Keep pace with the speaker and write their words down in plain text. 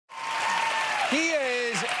He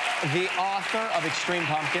is the author of Extreme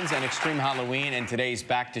Pumpkins and Extreme Halloween, and today he's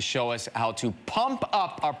back to show us how to pump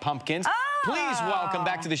up our pumpkins. Oh. Please welcome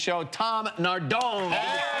back to the show, Tom Nardone.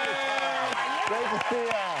 Hey. Great to see you.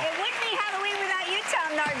 It wouldn't be Halloween without you,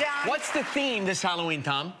 Tom Nardone. What's the theme this Halloween,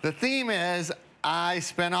 Tom? The theme is I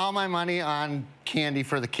spent all my money on candy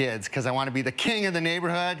for the kids because I want to be the king of the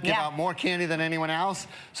neighborhood, give out more candy than anyone else.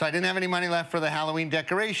 So I didn't have any money left for the Halloween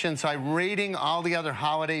decoration, so I'm raiding all the other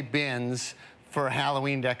holiday bins for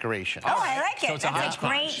Halloween decoration. Oh, I like it. So it's That's a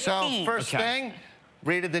great theme. So first thing,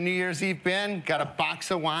 raided the New Year's Eve bin, got a box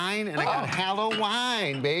of wine, and I got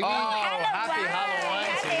Halloween, baby. Oh, happy Halloween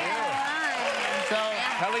to you. So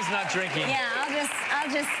Kelly's not drinking. Yeah, I'll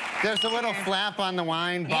just. There's a little flap on the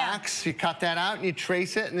wine box. You cut that out and you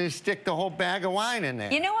trace it and then you stick the whole bag of wine in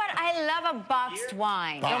there. You know what? I love a boxed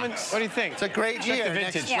wine. What do you think? It's a great year.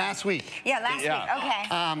 Last week. Yeah, last week.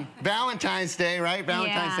 Okay. Valentine's Day, right?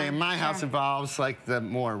 Valentine's Day in my house involves like the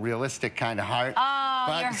more realistic kind of heart.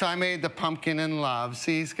 Oh, so I made the pumpkin in love.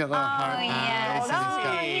 See, he's got a little heart.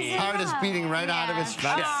 Yes. Heart is beating right out of his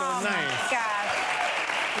chest. That's so nice. Gosh.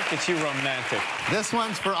 Look at you, romantic. This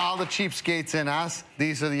one's for all the cheapskates in us.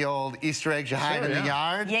 These are the old Easter eggs you hide in the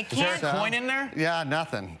yard. You can't. Is there a coin in there? Yeah,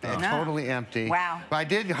 nothing. They're totally empty. Wow. But I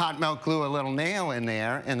did hot melt glue a little nail in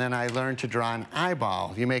there, and then I learned to draw an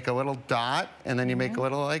eyeball. You make a little dot, and then you make a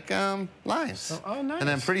little, like, lines. Oh, nice. And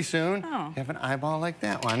then pretty soon, you have an eyeball like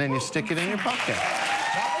that one, and you stick it in your pumpkin.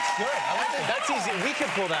 That looks good. I like that. That's easy. We could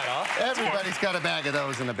pull that off. Everybody's got a bag of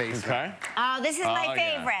those in the basement. Okay. Oh, this is my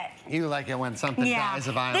favorite. You like it when something dies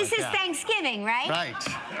of violence. This is Thanksgiving, right?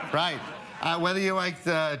 Right. Whether you like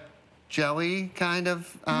the jelly kind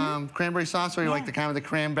of cranberry sauce or you like the kind with the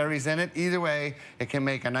cranberries in it, either way, it can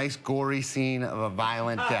make a nice gory scene of a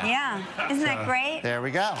violent death. Yeah. Isn't that great? There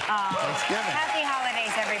we go. Thanksgiving. Happy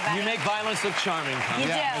holidays, everybody. You make violence look charming, Tom. You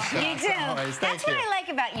do. You do. Always. That's what I like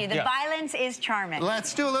about you. The violence is charming.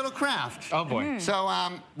 Let's do a little craft. Oh, boy. So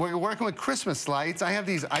we're working with Christmas lights. I have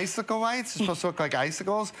these icicle lights. They're supposed to look like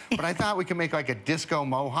icicles, but I thought we could make like a disco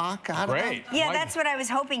mohawk out of them. Yeah, that's what I was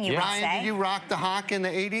hoping you would say. Ryan, did you rock the hawk in the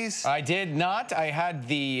 80s? I did not. I had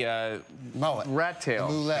the mullet. Rat tail.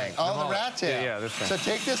 Boule. Oh, the rat tail. Yeah, this thing. So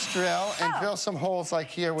take this drill and drill some holes like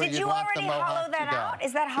here where you want the mohawk to go. Did you already hollow that out?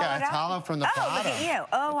 Is that hollowed out? Yeah, it's hollow from the bottom. Oh, look at you.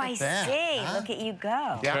 Oh, I see. Huh? Look at you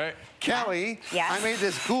go. Yeah. Okay. Kelly, I made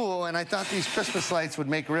this ghoul, and I thought these Christmas lights would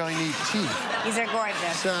make really neat teeth. These are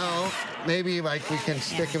gorgeous. So maybe like we can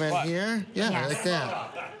stick them in here. Yeah, like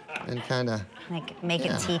that. And kind of... Make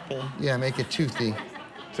it teethy. Yeah, make it toothy.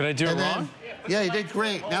 Did I do it wrong? Yeah, you did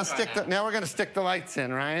great. Now now we're going to stick the lights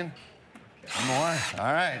in, Ryan. One more.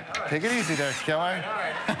 All right. Take it easy there, Killer.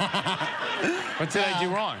 What did I do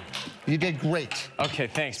wrong? You did great. Okay,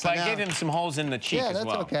 thanks. So but I gave him some holes in the cheek as well.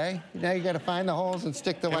 Yeah, that's okay. Now you got to find the holes and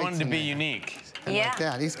stick the lights in. I wanted to be unique. Like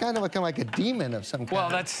that. He's kind of looking like a demon of some kind. Well,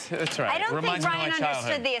 that's right. I don't think Ryan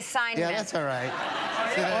understood the assignment. Yeah, that's all right.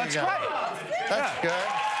 See, well, that's great. That's good.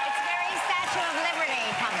 It's very Statue of Liberty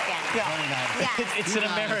pumpkin. Yeah. It's an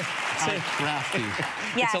American. Crafty.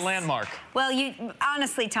 It's a landmark. Well,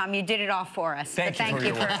 honestly, Tom, you did it all for us. Thank you for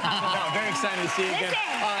coming. No, very excited to see you again. Listen,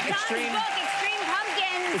 Tom's book, Extreme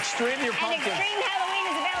Pumpkins. Extreme Pumpkins. And Extreme Halloween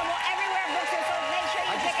is available everywhere books are sold. Make sure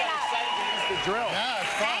you pick it up. The drill. Yeah,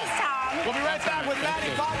 it's fun. Thanks, Tom. We'll be right back with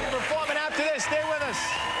Maddie Pumpkin performing after this. Stay with us.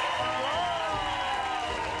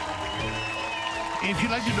 If you'd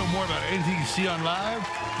like to know more about anything you see on live,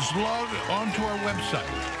 just log on to our website,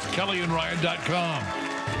 KellyandRyan.com.